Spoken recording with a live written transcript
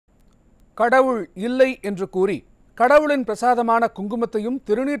கடவுள் இல்லை என்று கூறி கடவுளின் பிரசாதமான குங்குமத்தையும்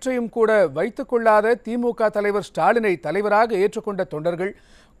திருநீற்றையும் கூட வைத்துக் கொள்ளாத திமுக தலைவர் ஸ்டாலினை தலைவராக ஏற்றுக்கொண்ட தொண்டர்கள்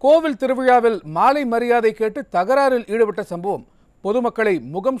கோவில் திருவிழாவில் மாலை மரியாதை கேட்டு தகராறில் ஈடுபட்ட சம்பவம் பொதுமக்களை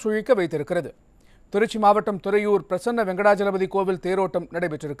முகம் சுழிக்க வைத்திருக்கிறது. திருச்சி மாவட்டம் துறையூர் பிரசன்ன வெங்கடாஜலபதி கோவில் தேரோட்டம்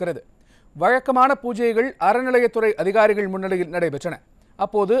நடைபெற்றிருக்கிறது. வழக்கமான பூஜைகள் அறநிலையத்துறை அதிகாரிகள் முன்னிலையில் நடைபெற்றன.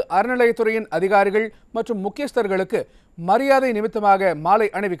 அப்போது அறநிலையத்துறையின் அதிகாரிகள் மற்றும் முக்கியஸ்தர்களுக்கு மரியாதை நிமித்தமாக மாலை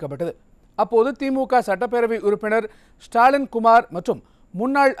அணிவிக்கப்பட்டது. அப்போது திமுக சட்டப்பேரவை உறுப்பினர் ஸ்டாலின் குமார் மற்றும்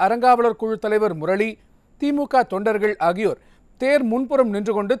முன்னாள் அறங்காவலர் குழு தலைவர் முரளி, திமுக தொண்டர்கள் ஆகியோர் தேர் முன்புறம்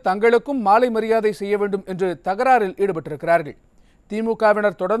நின்று கொண்டு தங்களுக்கும் மாலை மரியாதை செய்ய வேண்டும் என்று தகராறில் ஈடுபட்டிருக்கிறார்கள்.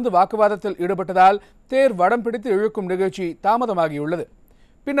 திமுகவினர் தொடர்ந்து வாக்குவாதத்தில் ஈடுபட்டதால் தேர் வடம் பிடித்து இழுக்கும் நிகழ்ச்சி தாமதமாகியுள்ளது.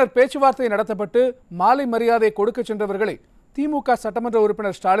 பின்னர் பேச்சுவார்த்தை நடத்தப்பட்டு மாலை மரியாதை கொடுக்க சென்றவர்களை திமுக சட்டமன்ற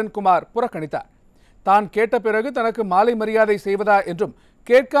உறுப்பினர் ஸ்டாலின் குமார் புறக்கணித்தார். தான் கேட்ட பிறகு தனக்கு மாலை மரியாதை செய்வதா என்றும்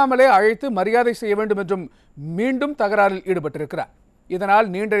கேட்காமலே அழைத்து மரியாதை செய்ய வேண்டும் என்றும் மீண்டும் தகராறில் ஈடுபட்டிருக்கிறார். இதனால்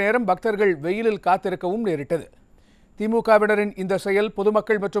நீண்ட நேரம் பக்தர்கள் வெயிலில் காத்திருக்கவும் நேரிட்டது. திமுகவினரின் இந்த செயல்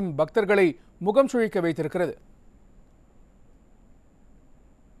பொதுமக்கள் மற்றும் பக்தர்களை முகம் சுழிக்க வைத்திருக்கிறது.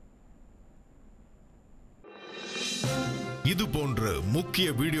 இது போன்ற முக்கிய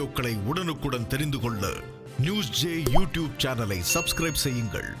வீடியோக்களை உடனுக்குடன் தெரிந்து கொள்ள NewsJ யூடியூப் சேனலை சப்ஸ்கிரைப்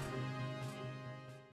செய்யுங்கள்.